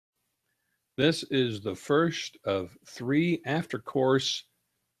This is the first of 3 after-course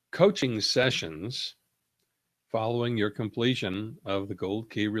coaching sessions following your completion of the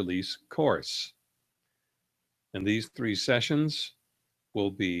Gold Key Release course. And these 3 sessions will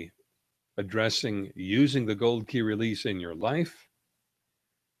be addressing using the Gold Key Release in your life,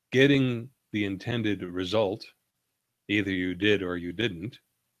 getting the intended result, either you did or you didn't,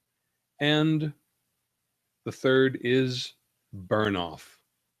 and the third is burn off.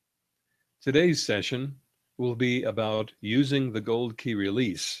 Today's session will be about using the Gold Key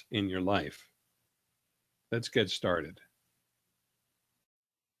Release in your life. Let's get started.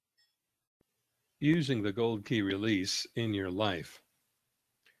 Using the Gold Key Release in your life.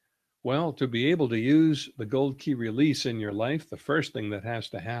 Well, to be able to use the Gold Key Release in your life, the first thing that has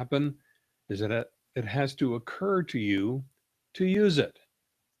to happen is that it has to occur to you to use it.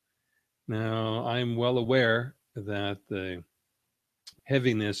 Now, I'm well aware that the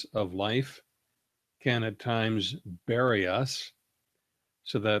heaviness of life can at times bury us,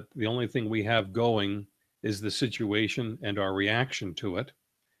 so that the only thing we have going is the situation and our reaction to it.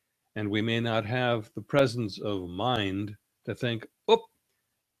 And we may not have the presence of mind to think, oh,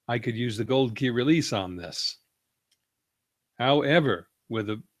 I could use the Gold Key Release on this. However, with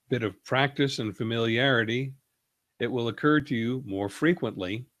a bit of practice and familiarity, it will occur to you more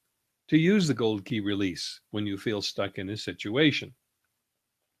frequently to use the Gold Key Release when you feel stuck in a situation.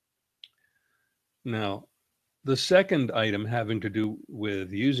 Now, the second item having to do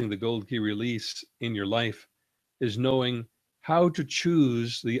with using the Gold Key Release in your life is knowing how to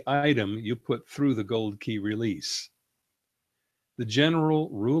choose the item you put through the Gold Key Release. The general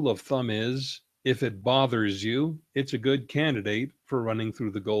rule of thumb is, if it bothers you, it's a good candidate for running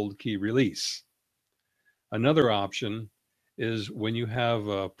through the Gold Key Release. Another option is when you have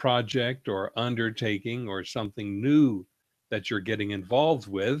a project or undertaking or something new that you're getting involved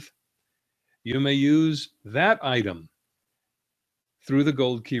with, you may use that item through the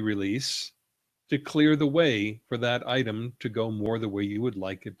Gold Key Release to clear the way for that item to go more the way you would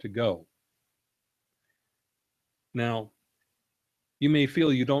like it to go. Now, you may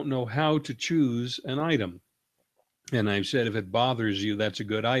feel you don't know how to choose an item. And I've said if it bothers you, that's a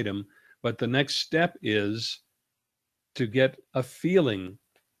good item. But the next step is to get a feeling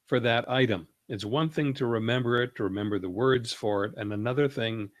for that item. It's one thing to remember it, to remember the words for it, and another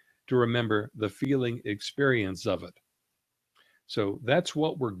thing to remember the feeling experience of it. So that's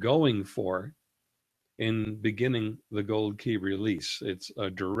what we're going for in beginning the Gold Key Release. It's a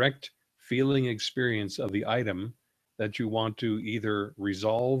direct feeling experience of the item that you want to either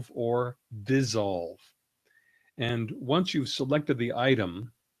resolve or dissolve. And once you've selected the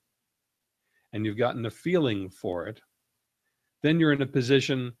item and you've gotten a feeling for it, then you're in a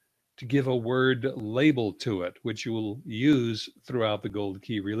position to give a word label to it, which you will use throughout the Gold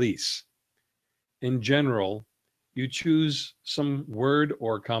Key Release. In general, you choose some word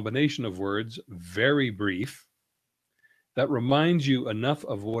or combination of words, very brief, that reminds you enough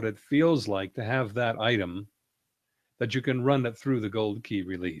of what it feels like to have that item that you can run it through the Gold Key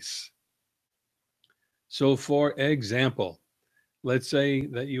Release. So for example, let's say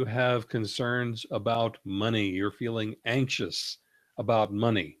that you have concerns about money. You're feeling anxious about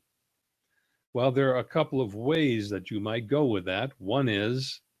money. Well, there are a couple of ways that you might go with that. One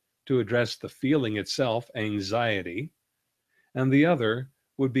is to address the feeling itself, anxiety, and the other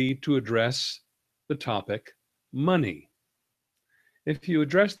would be to address the topic, money. If you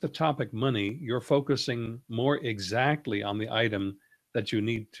address the topic money, you're focusing more exactly on the item that you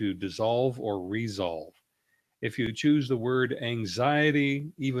need to dissolve or resolve. If you choose the word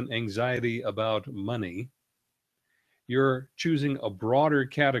anxiety, even anxiety about money, you're choosing a broader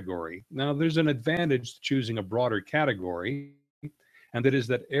category. Now, there's an advantage to choosing a broader category, and that is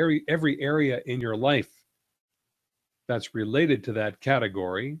that every area in your life that's related to that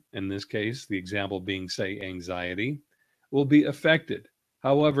category, in this case, the example being, say, anxiety, will be affected.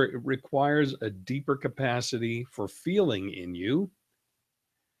 However, it requires a deeper capacity for feeling in you,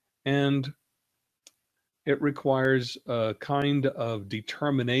 and it requires a kind of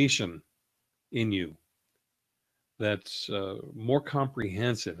determination in you that's more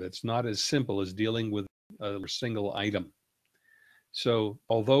comprehensive. It's not as simple as dealing with a single item. So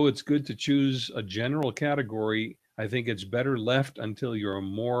although it's good to choose a general category, I think it's better left until you're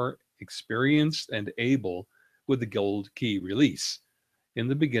more experienced and able with the Gold Key Release. In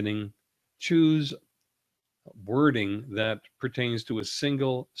the beginning, choose wording that pertains to a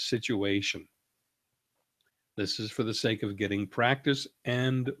single situation. This is for the sake of getting practice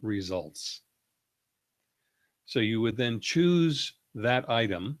and results. So you would then choose that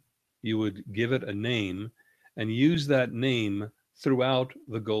item, you would give it a name, and use that name throughout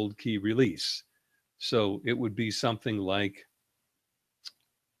the gold key release. So it would be something like,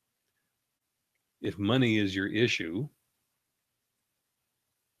 if money is your issue,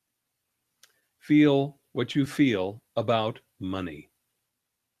 feel what you feel about money.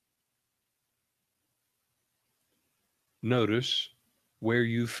 Notice where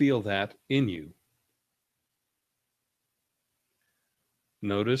you feel that in you.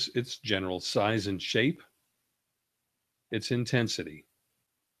 Notice its general size and shape, its intensity,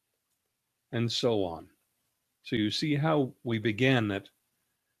 and so on. So you see how we began it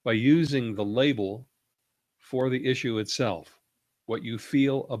by using the label for the issue itself, what you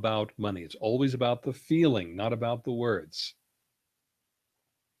feel about money. It's always about the feeling, not about the words.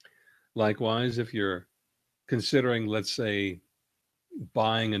 Likewise, if you're considering, let's say,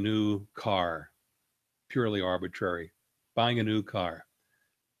 buying a new car, purely arbitrary, buying a new car,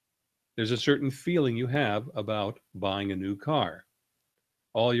 there's a certain feeling you have about buying a new car.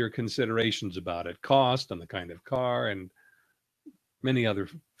 All your considerations about it, cost and the kind of car and many other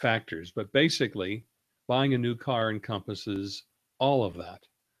factors. But basically, buying a new car encompasses all of that.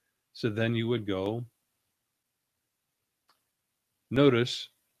 So then you would go, notice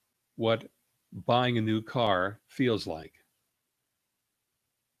what buying a new car feels like.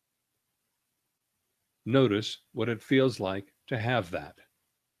 Notice what it feels like to have that.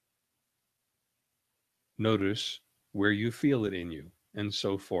 Notice where you feel it in you, and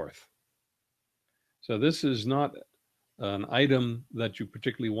so forth. So this is not an item that you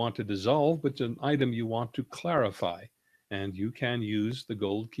particularly want to dissolve, but an item you want to clarify. And you can use the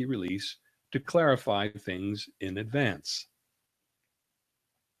gold key release to clarify things in advance.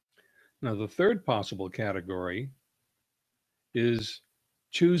 Now, the third possible category is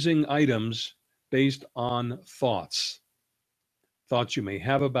choosing items based on thoughts. Thoughts you may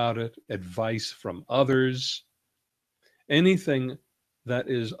have about it, advice from others, anything that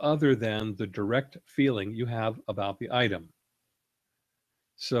is other than the direct feeling you have about the item.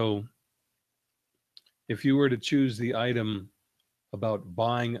 So if you were to choose the item about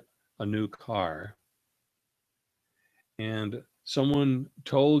buying a new car, and someone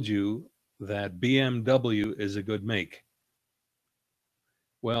told you that BMW is a good make,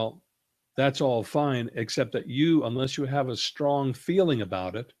 well, that's all fine, except that you, unless you have a strong feeling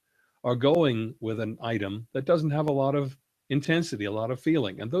about it, are going with an item that doesn't have a lot of intensity, a lot of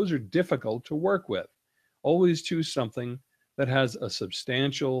feeling. And those are difficult to work with. Always choose something that has a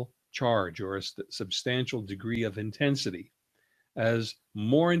substantial charge or a substantial degree of intensity, as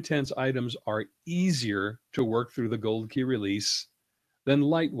more intense items are easier to work through the gold key release than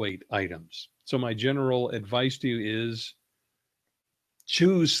lightweight items. So my general advice to you is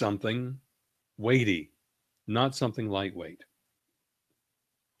choose something weighty, not something lightweight.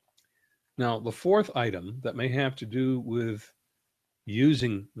 Now, the fourth item that may have to do with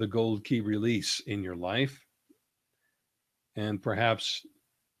using the gold key release in your life, and perhaps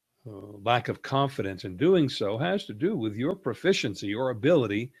lack of confidence in doing so, has to do with your proficiency, your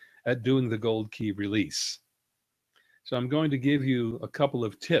ability at doing the gold key release. So I'm going to give you a couple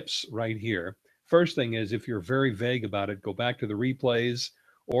of tips right here. First thing is, if you're very vague about it, go back to the replays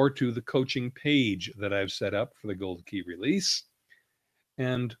or to the coaching page that I've set up for the gold key release,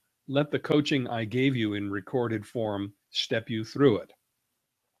 and let the coaching I gave you in recorded form step you through it.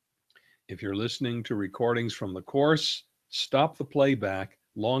 If you're listening to recordings from the course, stop the playback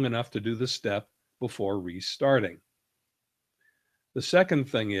long enough to do the step before restarting. The second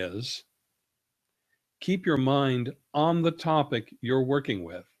thing is, keep your mind on the topic you're working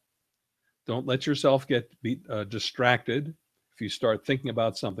with. Don't let yourself get distracted. If you start thinking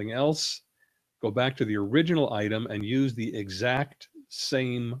about something else, go back to the original item and use the exact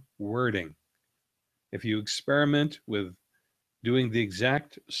same wording. If you experiment with doing the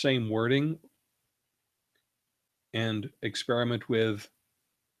exact same wording and experiment with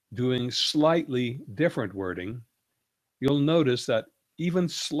doing slightly different wording, you'll notice that even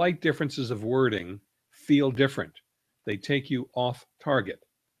slight differences of wording feel different. They take you off target.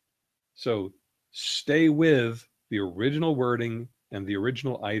 So stay with the original wording and the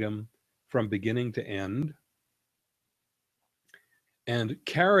original item from beginning to end, and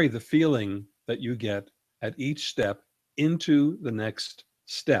carry the feeling that you get at each step into the next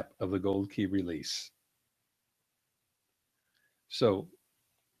step of the gold key release. So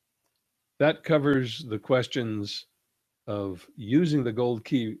that covers the questions of using the gold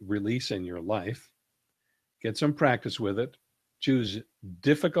key release in your life. Get some practice with it. Choose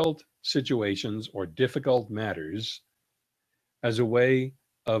difficult situations or difficult matters as a way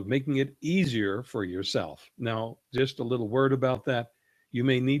of making it easier for yourself. Now, just a little word about that. You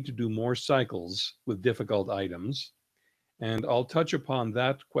may need to do more cycles with difficult items, And I'll touch upon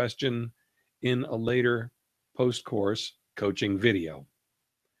that question in a later post-course coaching video.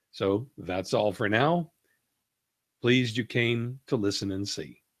 So that's all for now. Pleased you came to listen and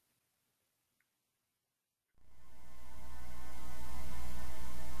see.